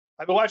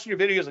I've been watching your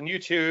videos on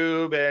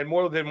YouTube, and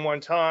more than one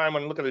time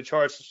when looking at the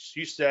charts,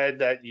 you said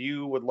that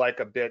you would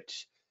like a bit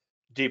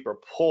deeper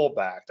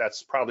pullback.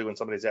 That's probably when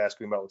somebody's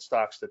asking about what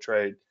stocks to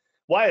trade.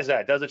 Why is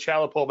that? Does a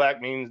shallow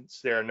pullback mean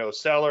there are no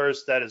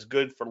sellers? That is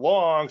good for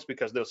longs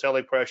because no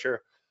selling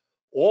pressure.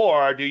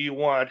 Or do you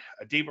want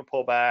a deeper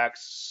pullback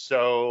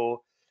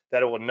so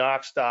that it will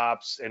knock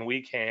stops and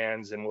weak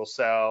hands and will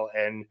sell,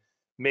 and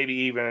maybe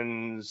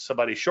even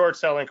somebody short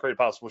selling, create a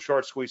possible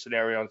short squeeze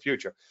scenario in the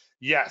future?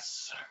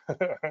 Yes.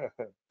 I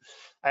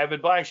have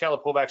been buying shallow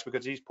pullbacks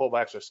because these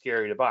pullbacks are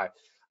scary to buy.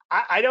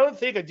 I don't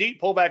think a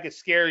deep pullback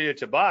is scarier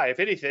to buy. If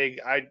anything,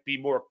 I'd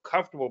be more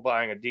comfortable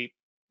buying a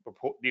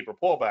deeper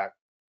pullback.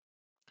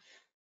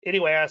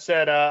 Anyway, I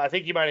said, I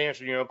think you might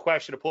answer your own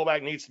question. A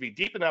pullback needs to be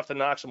deep enough to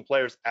knock some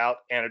players out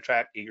and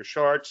attract eager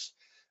shorts.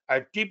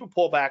 A deeper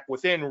pullback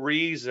within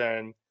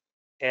reason,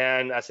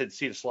 and I said,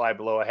 see the slide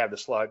below. I have the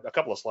slide, a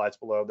couple of slides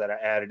below that I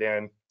added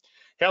in.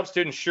 Helps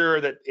ensure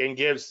this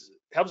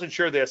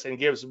and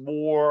gives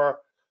more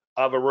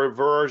of a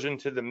reversion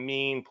to the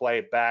mean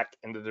play back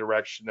in the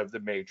direction of the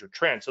major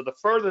trend. So the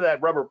further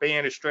that rubber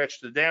band is stretched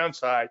to the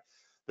downside,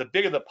 the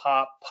bigger the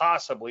pop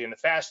possibly, and the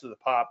faster the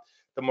pop,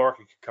 the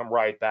market could come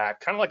right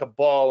back, kind of like a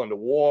ball into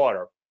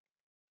water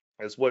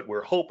is what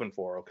we're hoping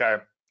for, okay?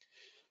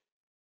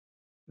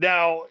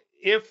 Now,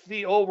 if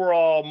the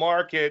overall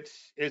market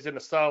is in a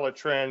solid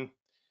trend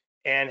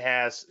and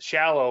has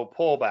shallow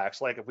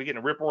pullbacks, like if we get in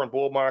a rip roaring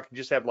bull market and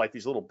just have like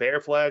these little bear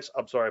flags,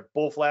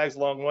 bull flags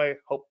along the way,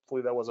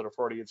 hopefully that wasn't a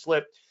Freudian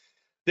slip,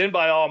 then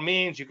by all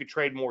means you could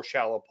trade more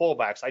shallow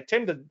pullbacks. I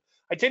tend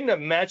to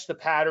match the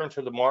pattern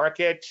to the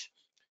market.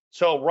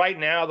 So right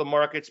now the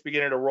market's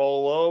beginning to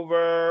roll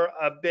over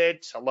a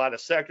bit. A lot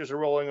of sectors are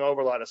rolling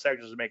over. A lot of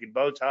sectors are making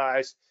bow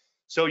ties.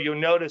 So you'll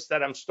notice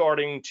that I'm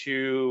starting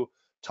to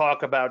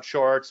talk about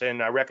shorts,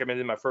 and I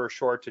recommended my first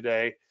short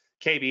today,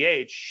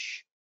 KBH,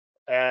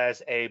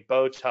 as a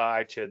bow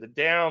tie to the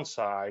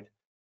downside.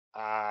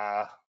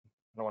 I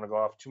don't want to go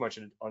off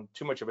on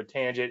too much of a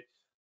tangent,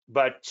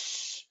 but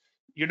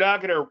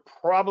you're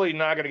probably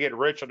not gonna get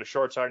rich on the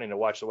short side. I need to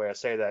watch the way I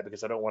say that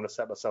because I don't want to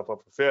set myself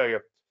up for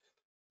failure.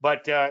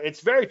 But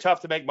it's very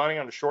tough to make money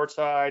on the short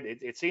side.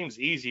 It seems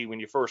easy when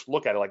you first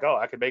look at it, like, oh,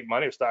 I could make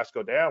money if stocks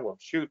go down. Well,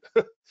 shoot,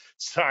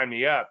 sign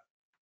me up.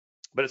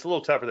 But it's a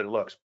little tougher than it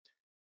looks.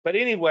 But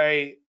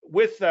anyway,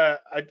 with a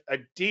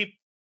deep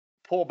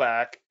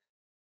pullback,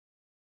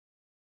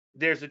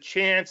 there's a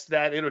chance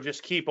that it'll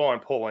just keep on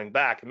pulling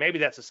back. And maybe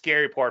that's a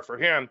scary part for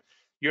him.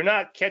 You're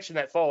not catching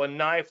that falling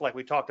knife like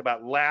we talked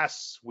about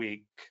last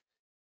week.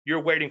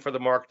 You're waiting for the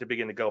market to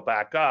begin to go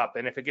back up.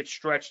 And if it gets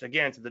stretched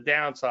again to the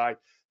downside,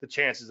 the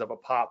chances of a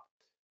pop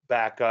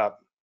back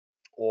up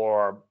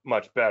are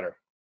much better.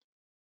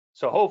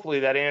 So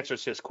hopefully that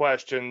answers his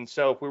question.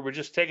 So if we were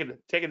just taking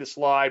the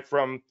slide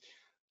from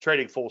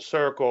trading full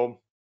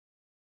circle,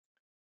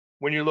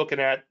 when you're looking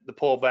at the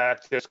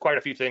pullback, there's quite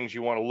a few things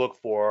you want to look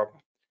for.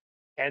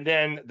 And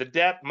then the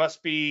depth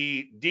must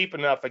be deep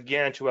enough,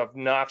 again, to have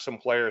knocked some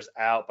players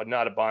out, but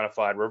not a bona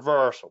fide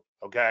reversal,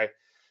 okay?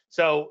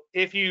 So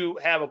if you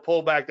have a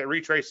pullback that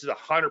retraces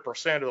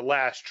 100% of the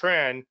last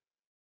trend,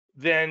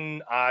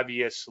 then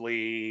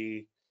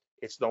obviously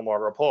it's no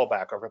longer a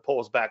pullback. Or if it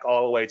pulls back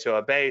all the way to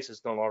a base,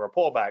 it's no longer a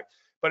pullback.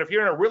 But if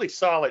you're in a really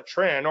solid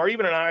trend, or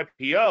even an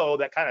IPO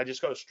that kind of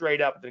just goes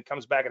straight up and then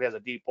comes back and has a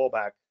deep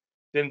pullback,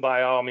 then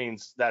by all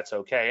means, that's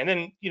okay. And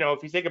then, you know,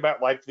 if you think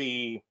about like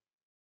the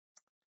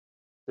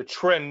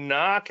trend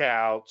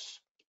knockouts,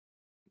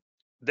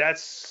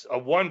 that's a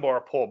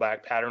 1-bar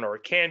pullback pattern, or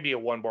it can be a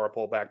 1-bar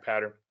pullback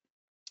pattern.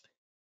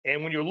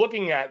 And when you're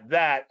looking at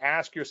that,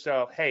 ask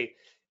yourself, hey,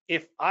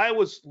 if I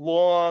was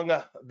long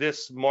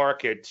this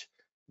market,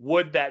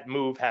 would that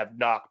move have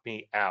knocked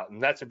me out?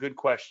 And that's a good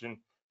question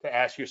to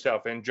ask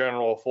yourself in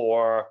general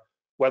for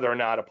whether or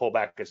not a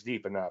pullback is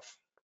deep enough.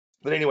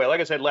 But anyway,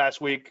 like I said last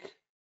week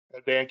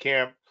at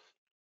Bandcamp,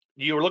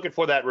 you were looking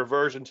for that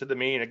reversion to the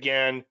mean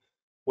again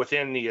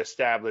within the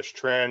established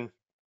trend.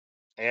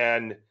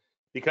 And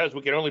because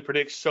we can only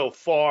predict so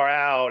far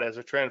out as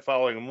a trend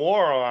following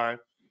more on,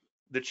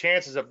 the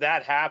chances of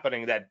that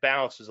happening, that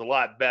bounce, is a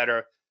lot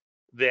better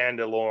than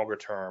the longer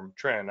term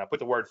trend. I put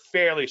the word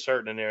fairly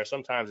certain in there.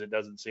 Sometimes it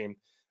doesn't seem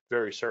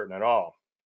very certain at all.